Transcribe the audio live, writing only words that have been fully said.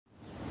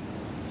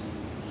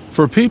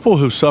For people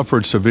who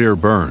suffered severe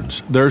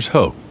burns, there's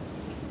hope.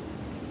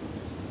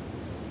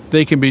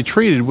 They can be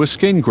treated with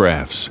skin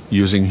grafts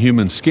using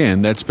human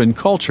skin that's been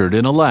cultured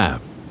in a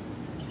lab.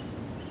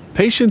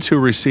 Patients who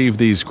receive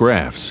these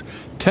grafts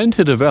tend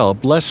to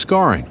develop less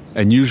scarring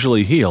and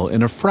usually heal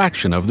in a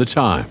fraction of the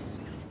time.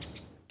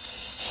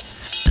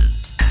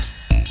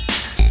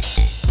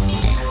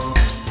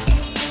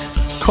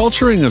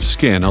 Culturing of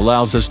skin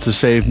allows us to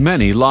save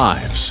many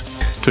lives.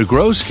 To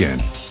grow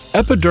skin,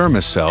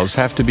 epidermis cells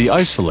have to be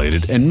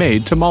isolated and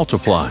made to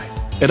multiply.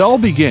 It all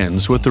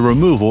begins with the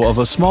removal of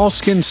a small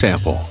skin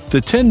sample. The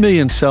 10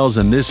 million cells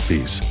in this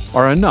piece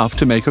are enough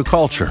to make a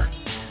culture.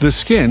 The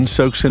skin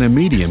soaks in a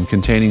medium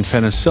containing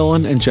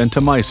penicillin and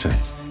gentamicin,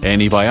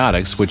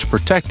 antibiotics which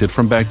protect it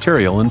from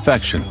bacterial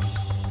infection.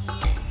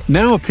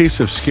 Now a piece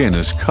of skin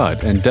is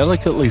cut and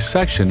delicately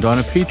sectioned on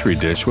a Petri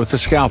dish with a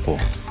scalpel.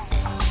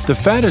 The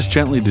fat is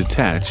gently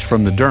detached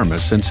from the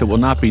dermis since it will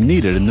not be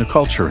needed in the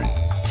culturing.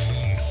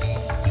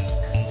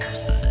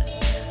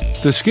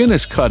 The skin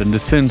is cut into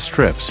thin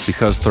strips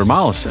because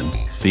thermolysin,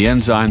 the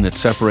enzyme that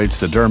separates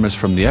the dermis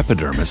from the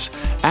epidermis,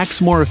 acts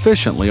more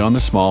efficiently on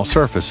the small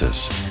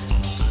surfaces.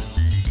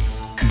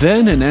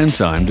 Then an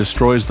enzyme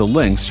destroys the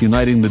links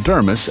uniting the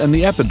dermis and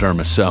the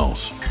epidermis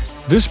cells.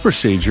 This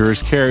procedure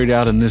is carried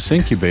out in this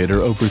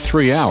incubator over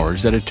 3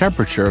 hours at a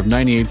temperature of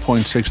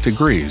 98.6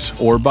 degrees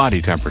or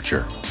body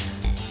temperature.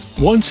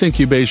 Once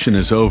incubation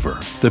is over,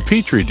 the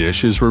Petri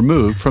dish is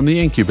removed from the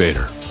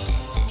incubator.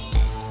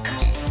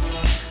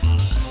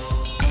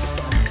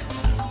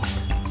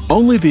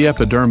 Only the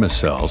epidermis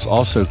cells,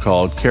 also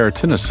called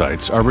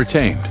keratinocytes, are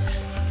retained.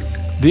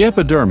 The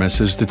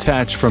epidermis is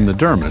detached from the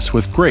dermis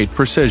with great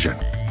precision.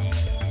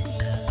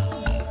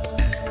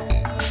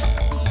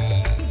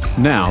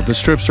 Now the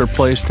strips are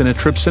placed in a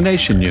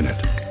trypsination unit.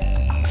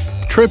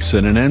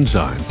 Trypsin, an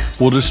enzyme,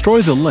 will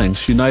destroy the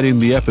links uniting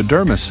the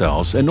epidermis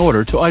cells in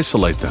order to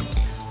isolate them.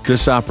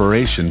 This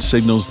operation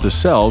signals the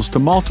cells to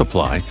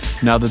multiply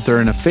now that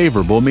they're in a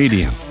favorable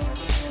medium.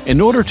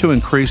 In order to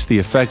increase the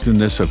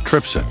effectiveness of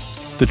trypsin,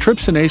 the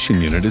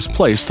trypsination unit is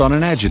placed on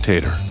an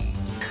agitator.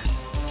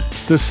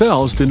 The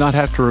cells do not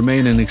have to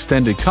remain in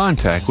extended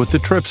contact with the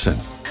trypsin.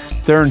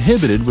 They're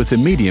inhibited with a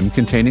medium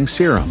containing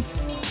serum.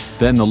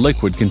 Then the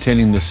liquid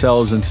containing the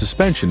cells in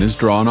suspension is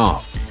drawn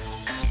off.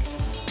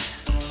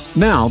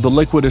 Now the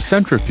liquid is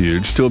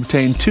centrifuged to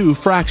obtain two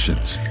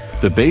fractions.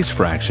 The base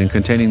fraction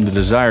containing the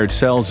desired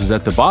cells is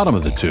at the bottom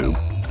of the tube,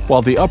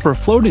 while the upper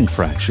floating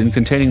fraction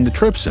containing the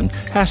trypsin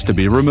has to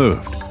be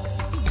removed.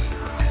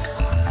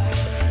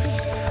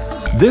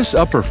 This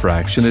upper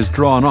fraction is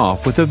drawn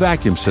off with a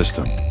vacuum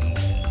system.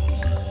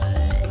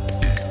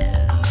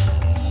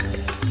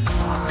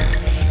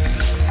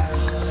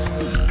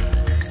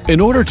 In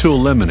order to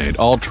eliminate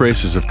all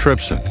traces of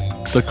trypsin,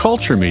 the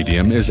culture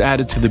medium is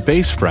added to the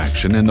base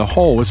fraction and the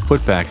whole is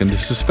put back into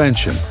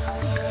suspension.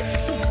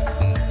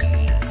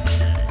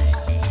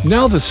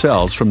 Now the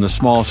cells from the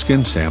small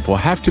skin sample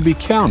have to be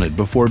counted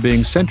before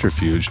being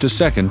centrifuged a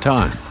second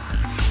time.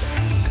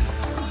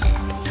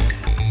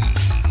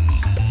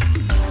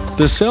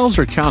 The cells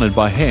are counted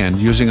by hand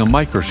using a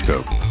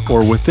microscope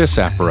or with this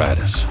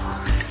apparatus.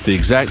 The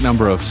exact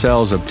number of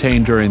cells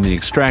obtained during the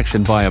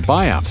extraction via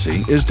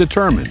biopsy is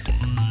determined,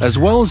 as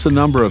well as the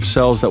number of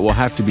cells that will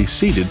have to be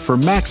seeded for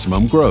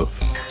maximum growth.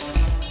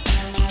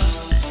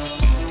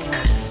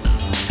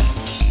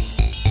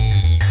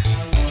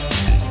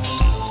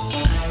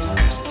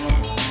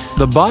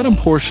 The bottom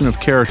portion of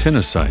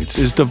keratinocytes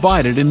is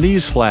divided in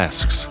these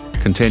flasks,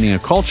 containing a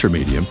culture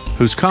medium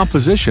whose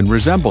composition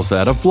resembles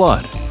that of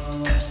blood.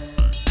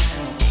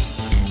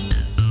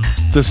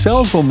 The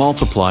cells will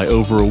multiply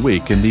over a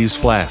week in these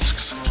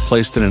flasks,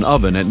 placed in an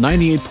oven at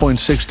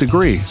 98.6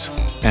 degrees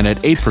and at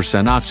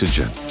 8%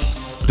 oxygen.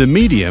 The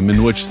medium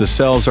in which the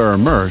cells are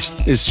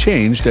immersed is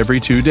changed every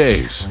 2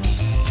 days.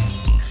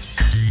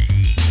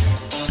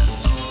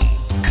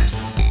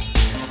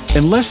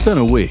 In less than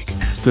a week,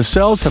 the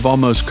cells have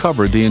almost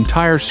covered the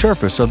entire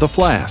surface of the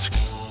flask.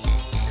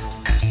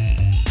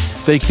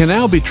 They can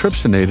now be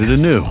trypsinated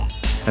anew,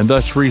 and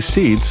thus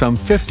reseed some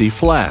 50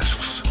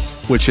 flasks,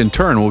 which in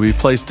turn will be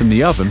placed in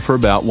the oven for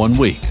about 1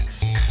 week.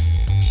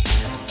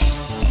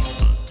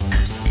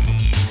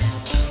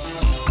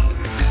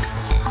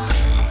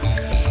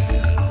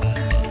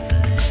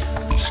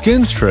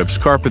 Skin strips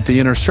carpet the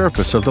inner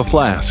surface of the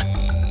flask.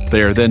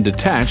 They are then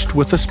detached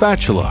with a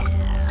spatula.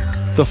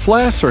 The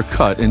flasks are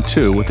cut in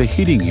two with a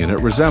heating unit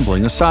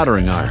resembling a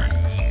soldering iron.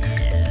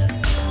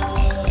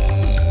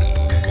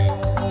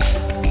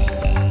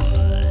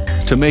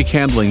 To make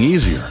handling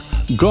easier,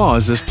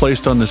 gauze is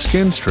placed on the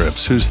skin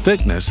strips whose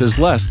thickness is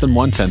less than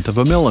 1/10 of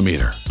a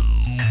millimeter.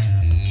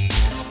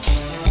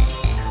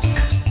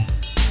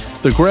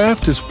 The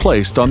graft is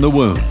placed on the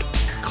wound.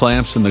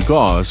 Clamps and the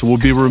gauze will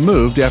be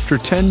removed after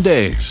 10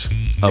 days.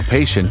 A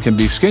patient can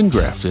be skin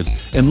grafted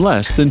in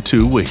less than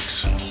 2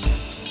 weeks.